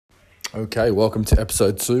Okay, welcome to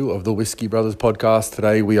episode 2 of the Whisky Brothers podcast.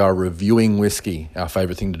 Today we are reviewing whiskey, our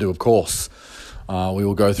favourite thing to do, of course. We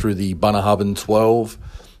will go through the Bunnahabhain 12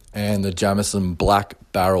 and the Jameson Black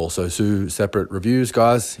Barrel. So 2 separate reviews,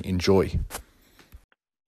 guys. Enjoy.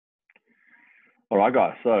 All right,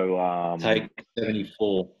 guys. So Take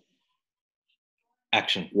 74.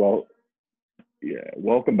 Action.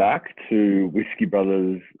 Welcome back to Whisky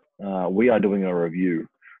Brothers. We are doing a review.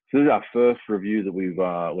 So this is our first review that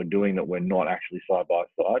we're doing that we're not actually side by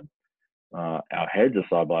side. Our heads are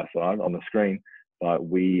side by side on the screen, but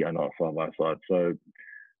we are not side by side. So it's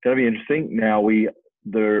going to be interesting. Now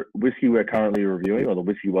the whiskey we're currently reviewing, or the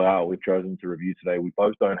whiskey we've chosen to review today, we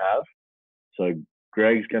both don't have. So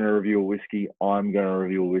Greg's going to review a whiskey, I'm going to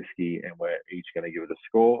review a whiskey, and we're each going to give it a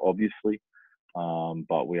score, obviously.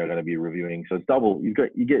 But we are going to be reviewing. So it's double. You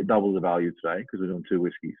get double the value today because we're doing 2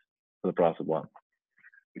 whiskeys for the price of one,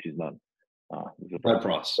 which is none. No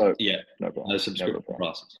price. So, yeah. No price. No subscription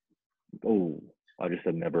prices. Oh, I just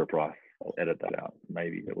said never a price. I'll edit that out.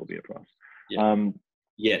 Maybe there will be a price. Yeah.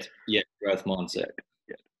 Yet. Growth mindset.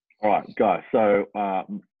 Yeah. All right, guys. So I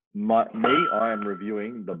am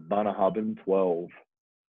reviewing the Bunnahabhain 12.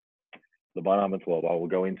 The Bunnahabhain 12. I will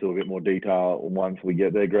go into a bit more detail once we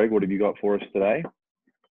get there. Greg, what have you got for us today?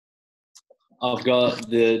 I've got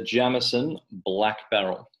the Jameson Black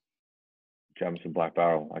Barrel. Jameson Black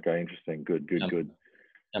Barrel. Okay, interesting. Good.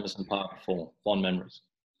 Jameson Park 4. Fond memories.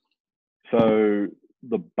 So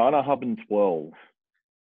the Bunnahabhain 12.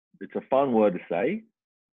 It's a fun word to say.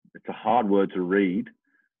 It's a hard word to read,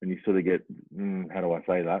 and you sort of get, how do I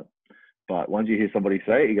say that? But once you hear somebody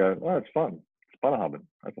say it, you go, oh, it's fun. It's Bunnahabhain.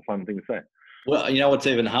 That's a fun thing to say. Well, you know what's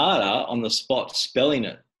even harder? On the spot, spelling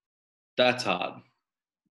it. That's hard.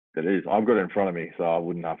 It is. I've got it in front of me, so I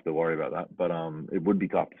wouldn't have to worry about that. But it would be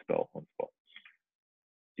tough to spell on the spot.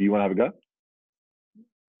 Do you want to have a go?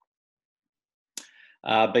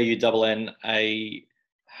 Bunnahabhain.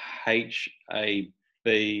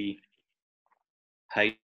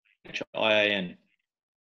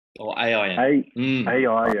 Or AIN.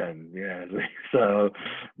 AIN, yeah. So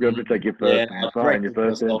we're going to take your first answer, and your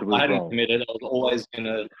first answer was I hadn't wrong. committed. I was always going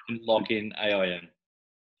to lock in AIN.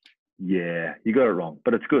 Yeah, you got it wrong,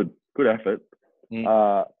 but it's good. Good effort.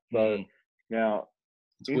 Now,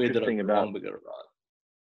 it's weird that I got it wrong, but got it right.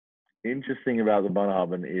 Interesting about the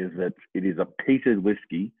Bunnahabhain is that it is a peated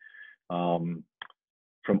whiskey from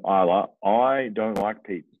Islay. I don't like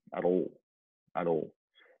peat at all.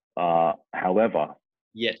 However,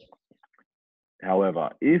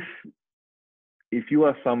 if you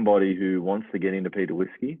are somebody who wants to get into peated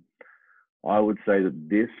whiskey, I would say that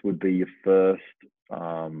this would be your first,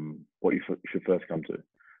 what you should first come to.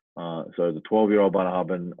 So the 12-year-old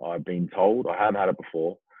Bunnahabhain, I've been told, I haven't had it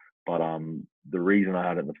before, but the reason I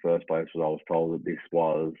had it in the first place was I was told that this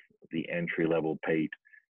was the entry-level peat.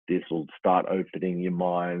 This will start opening your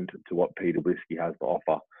mind to what peated whiskey has to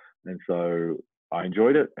offer. And so I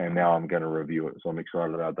enjoyed it, and now I'm going to review it. So I'm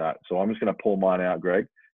excited about that. So I'm just going to pour mine out, Greg.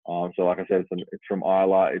 So like I said, it's from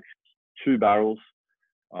Islay. It's 2 barrels.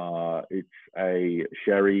 It's a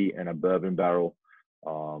sherry and a bourbon barrel.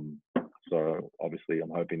 So obviously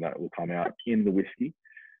I'm hoping that it will come out in the whiskey.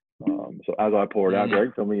 So as I pour it out,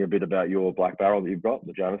 Greg, tell me a bit about your black barrel that you've got,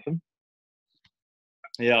 the Jameson.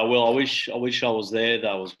 Yeah, well, I wish I was there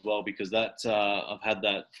though as well, because that I've had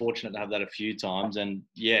that fortunate to have that a few times, and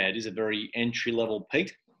yeah, it is a very entry level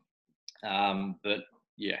peat. But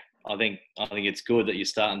yeah, I think it's good that you're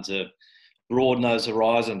starting to broaden those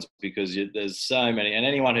horizons, because there's so many, and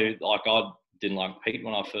anyone who, like, I didn't like peat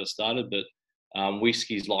when I first started, but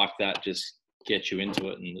whiskies like that just get you into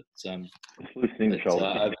it, and it's opens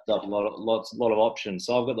up a lot of options.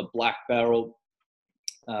 So I've got the black barrel.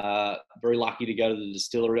 Very lucky to go to the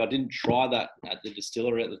distillery. I didn't try that at the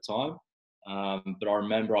distillery at the time, but I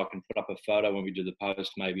remember I can put up a photo when we do the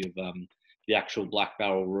post maybe of the actual black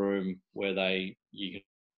barrel room where you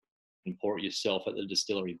can pour it yourself at the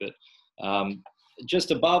distillery. But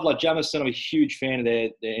just above, like Jameson, I'm a huge fan of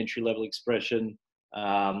their entry level expression.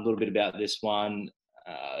 A little bit about this one.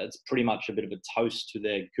 It's pretty much a bit of a toast to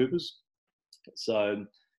their coopers. So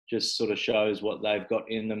just sort of shows what they've got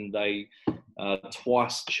in them. They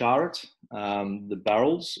twice char it, the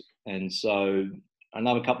barrels. And so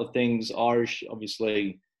another couple of things, Irish,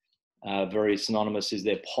 obviously very synonymous, is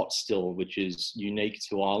their pot still, which is unique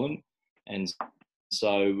to Ireland. And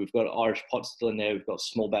so we've got Irish pot still in there. We've got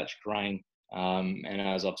small batch grain. And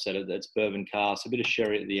as I've said, it's bourbon cast, a bit of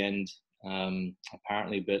sherry at the end,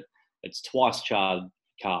 apparently, but it's twice charred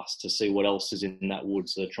cast to see what else is in that wood.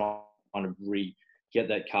 So they're trying to get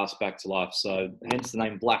that cast back to life. So hence the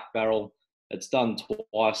name Black Barrel. It's done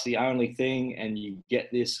twice. The only thing, and you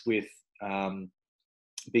get this with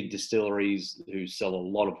big distilleries who sell a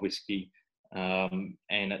lot of whiskey. And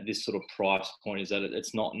at this sort of price point is that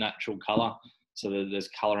it's not natural colour. So there's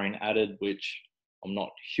colouring added, which I'm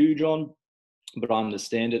not huge on, but I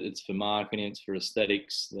understand it. It's for marketing, it's for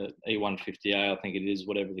aesthetics. The E150A, I think it is,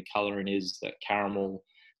 whatever the colouring is, that caramel,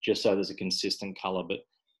 just so there's a consistent colour. But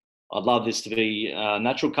I'd love this to be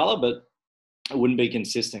natural colour, but it wouldn't be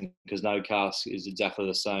consistent because no cask is exactly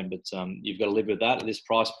the same. But you've got to live with that at this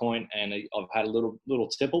price point. And I've had a little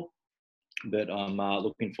tipple, but I'm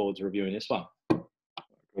looking forward to reviewing this one.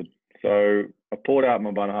 Good. So I poured out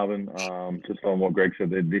my Bunnahabhain, just on what Greg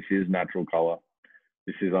said. This is natural colour.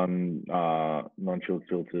 This is non-chilled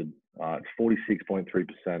filtered. It's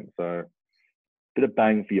 46.3%, so bit of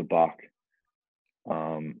bang for your buck.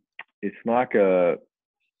 It's like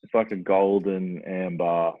a golden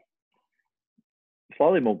amber,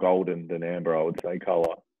 slightly more golden than amber, I would say,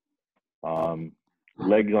 colour.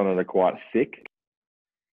 Legs on it are quite thick,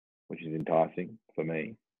 which is enticing for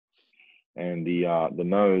me. And the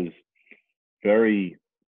nose, very,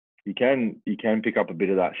 you can pick up a bit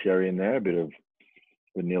of that sherry in there, a bit of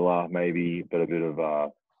vanilla maybe, but a bit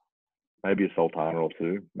of maybe a sultana or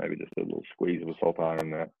two, maybe just a little squeeze of a sultana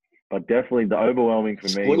in there. But definitely the overwhelming for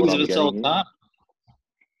me, what I'm getting sultana?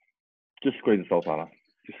 Just squeeze the sultana.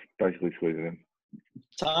 Just basically squeeze it in.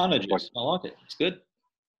 Tana juice, I like it. It's good.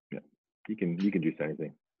 Yeah, you can juice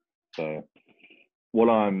anything. So what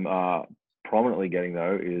I'm prominently getting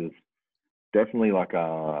though is definitely like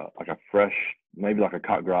a fresh, maybe like a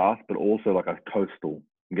cut grass, but also like a coastal.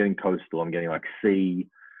 I'm getting coastal. I'm getting like sea.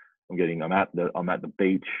 I'm at the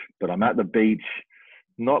beach, but I'm at the beach,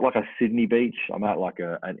 not like a Sydney beach. I'm at like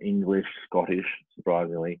an English, Scottish,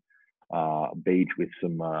 surprisingly, beach with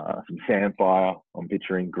some sandfire. I'm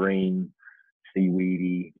picturing green,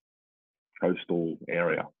 seaweedy, coastal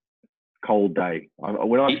area. Cold day.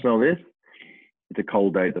 When I smell this, it's a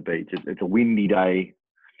cold day at the beach. It's a windy day.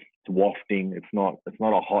 It's wafting. It's not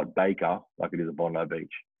a hot baker like it is at Bondi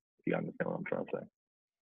Beach. If you understand what I'm trying to say.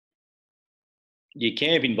 You're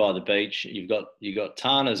camping by the beach. You've got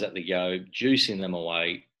Tanas at the go, juicing them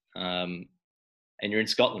away, and you're in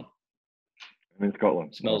Scotland. I'm in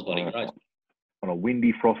Scotland. Smells bloody great. On a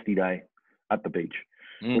windy, frosty day at the beach.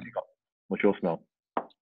 What do you got? What's your smell?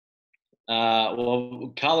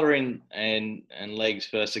 Well, colouring and legs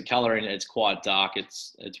first. The colouring, it's quite dark.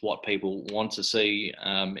 It's what people want to see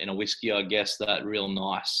in a whiskey, I guess. That real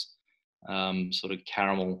nice sort of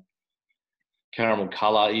caramel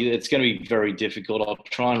colour. It's going to be very difficult. I'll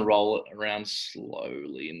try and roll it around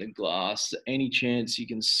slowly in the glass. Any chance you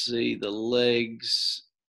can see the legs?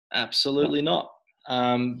 Absolutely not.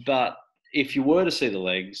 But if you were to see the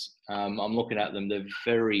legs, I'm looking at them. They're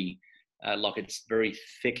very, it's very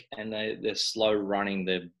thick and they're slow running.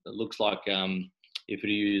 It looks like if you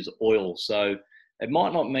use oil. So it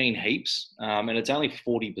might not mean heaps, and it's only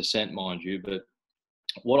 40%, mind you, but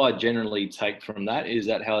what I generally take from that is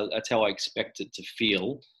that's how I expect it to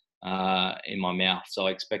feel in my mouth. So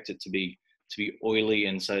I expect it to be oily,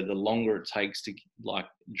 and so the longer it takes to like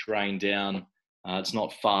drain down, it's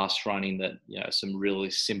not fast running. That some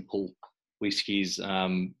really simple whiskies,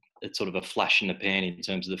 it's sort of a flash in the pan in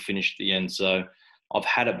terms of the finish at the end. So I've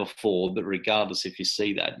had it before, but regardless, if you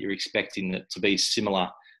see that, you're expecting it to be similar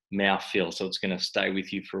mouthfeel. So it's going to stay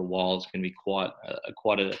with you for a while. It's going to be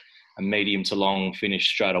quite a medium to long finish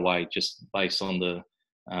straight away, just based on the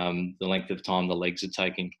length of time the legs are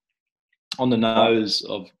taking. On the nose,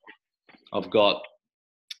 I've got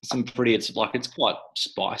some pretty. It's quite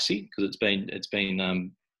spicy because it's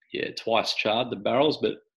been twice charred the barrels,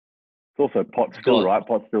 but it's also pot still, right?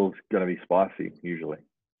 Pot still's going to be spicy usually.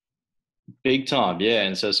 Big time, yeah.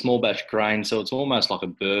 And so small batch grain, so it's almost like a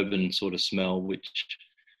bourbon sort of smell, which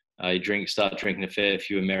start drinking a fair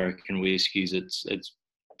few American whiskies. It's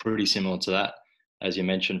pretty similar to that, as you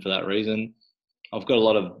mentioned, for that reason. I've got a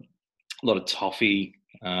lot of toffee.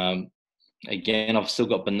 Again, I've still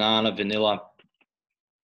got banana, vanilla.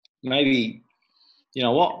 Maybe, you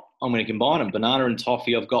know what? I'm going to combine them. Banana and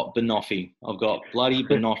toffee. I've got banoffee. I've got bloody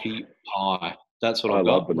banoffee pie. That's what I've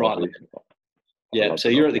got. Right. Yeah. So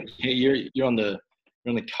you're on the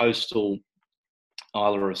coastal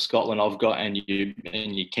island of Scotland. I've got and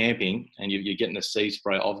you're camping and you're getting a sea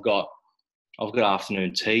spray. I've got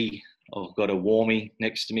afternoon tea. I've got a warmie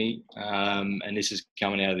next to me, and this is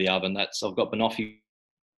coming out of the oven. I've got banoffee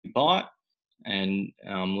pie, and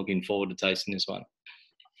I'm looking forward to tasting this one.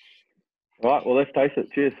 All right, well, let's taste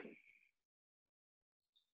it. Cheers.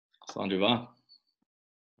 Saint Duvar.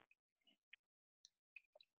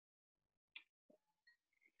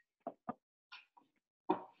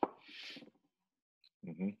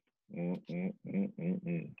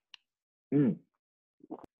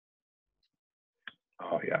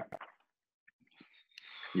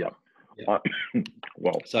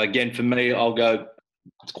 Well, So again, for me, I'll go.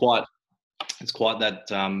 It's quite that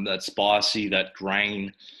that spicy, that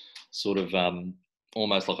grain, sort of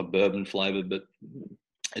almost like a bourbon flavour, but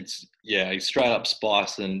it's straight up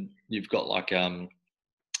spice, and you've got like I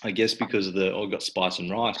guess because of I've got spice and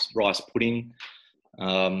rice pudding.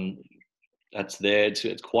 That's there. It's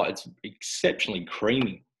exceptionally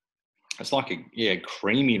creamy. It's like a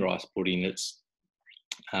creamy rice pudding. It's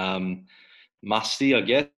musty, I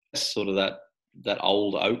guess, sort of that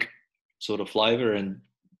old oak sort of flavour, and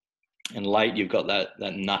late you've got that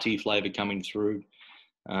nutty flavour coming through.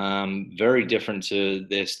 Very different to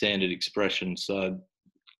their standard expression. So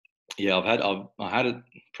yeah, I had it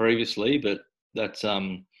previously, but that's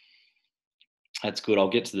good. I'll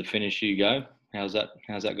get to the finish. You go. How's that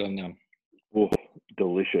going now? oh,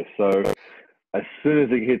 delicious. So as soon as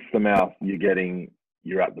it hits the mouth,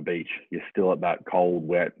 you're at the beach. You're still at that cold,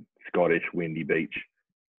 wet, Scottish, windy beach.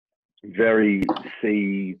 Very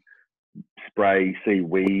seaweed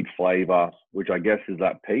flavour, which I guess is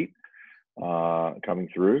that peat coming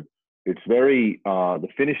through. It's very the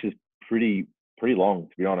finish is pretty long,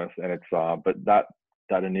 to be honest, and it's but that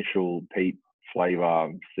initial peat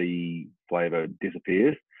flavour, sea flavour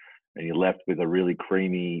disappears, and you're left with a really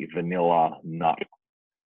creamy vanilla nut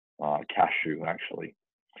cashew. Actually,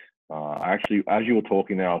 as you were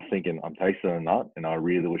talking there, I was thinking I'm tasting a nut, and I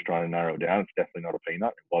really was trying to narrow it down. It's definitely not a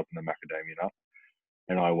peanut. It wasn't a macadamia nut,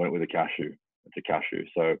 and I went with a cashew. It's a cashew,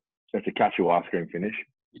 so it's a cashew ice cream finish,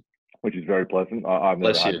 which is very pleasant. I've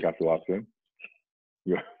never had cashew ice cream.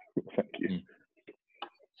 Yeah, thank you.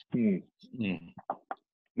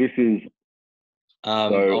 This is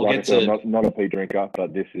so. Like I said, I'm not a peat drinker,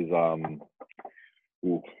 but this is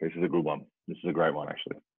this is a good one. This is a great one,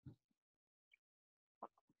 actually.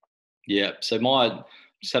 Yeah. So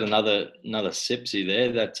just had another sipsy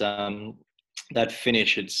there. That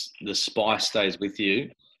finish, the spice stays with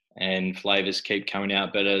you, and flavors keep coming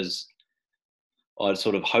out. But as I'd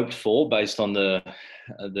sort of hoped for, based on the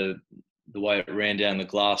way it ran down the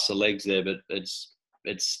glass, the legs there, but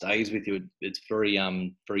it stays with you. It's very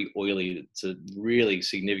oily. It's a really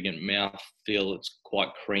significant mouth feel. It's quite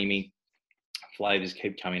creamy. Flavors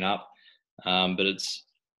keep coming up, but it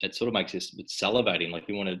sort of makes us salivating. Like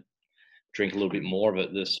you want to drink a little bit more of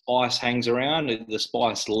it. The spice hangs around. The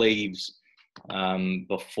spice leaves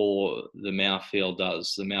before the mouthfeel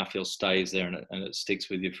does. The mouthfeel stays there, and it sticks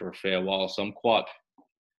with you for a fair while. So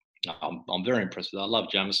I'm very impressed with it. I love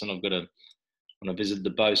Jameson. When I visited the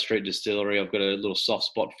Bow Street Distillery, I've got a little soft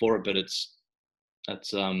spot for it, but it's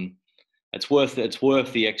worth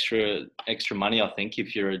the extra money, I think,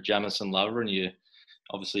 if you're a Jameson lover, and you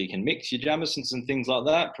can mix your Jamesons and things like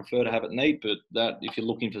that. Prefer to have it neat, but if you're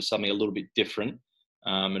looking for something a little bit different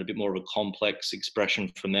and a bit more of a complex expression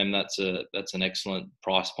from them, that's an excellent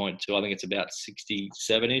price point too. I think it's about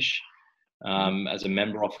 67-ish as a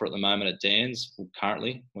member offer at the moment at Dan's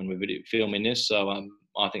currently when we're filming this. So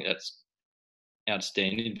I think that's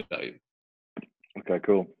outstanding value. Okay,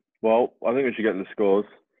 cool. Well, I think we should get the scores.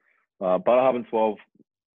 Bunnahabhain 12,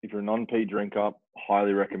 if you're a non-peat drinker,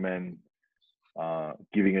 highly recommend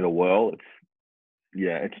giving it a whirl.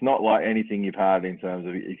 It's not like anything you've had in terms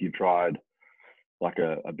of if you've tried like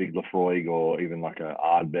a big Lafroig or even like a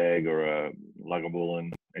Ardbeg or a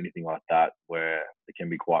Lagavulin, anything like that, where it can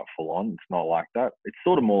be quite full on. It's not like that. It's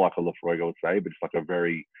sort of more like a Lafroig, I would say, but it's like a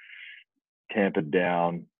very tampered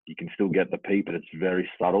down. You can still get the peat, but it's very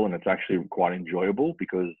subtle, and it's actually quite enjoyable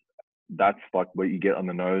because that's like what you get on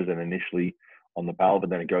the nose and initially on the palate, but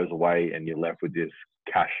then it goes away and you're left with this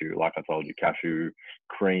cashew, like I told you, cashew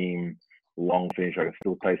cream, long finish. I can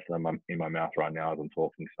still taste them in my mouth right now as I'm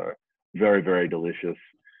talking. So very, very delicious.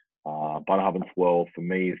 Bunnahabhain 12 for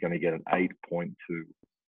me is going to get an 8.2.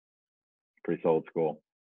 Pretty solid score.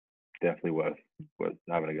 Definitely worth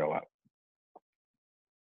having a go at.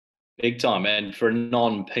 Big time. And for a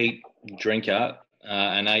non-peat drinker,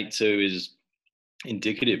 an 8.2 is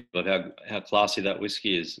indicative of how classy that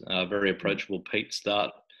whiskey is. Very approachable peat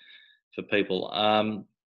start for people.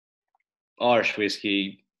 Irish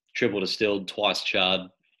whiskey, triple distilled, twice charred.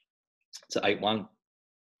 It's an 8.1.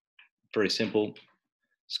 Very simple.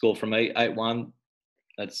 Score from me, 8.1.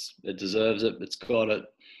 It deserves it. It's got it.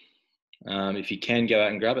 If you can go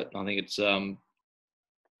out and grab it, I think it's very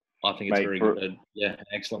good. Yeah,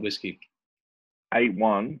 excellent whiskey.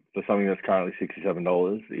 8.1 for something that's currently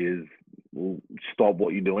 $67 is stop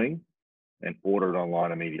what you're doing and order it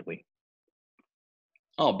online immediately.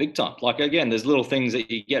 Oh, big time. Like, again, there's little things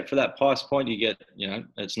that you get for that price point. You get,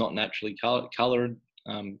 it's not naturally colored. It's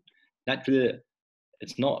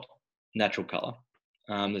not natural color.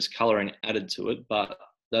 There's coloring added to it, but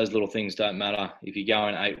those little things don't matter. If you go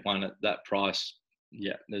in 8-1 at that price,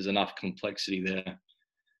 yeah, there's enough complexity there.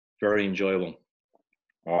 Very enjoyable.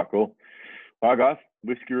 All right, cool. All right, guys.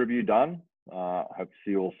 Whiskey review done. Hope to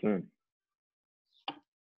see you all soon.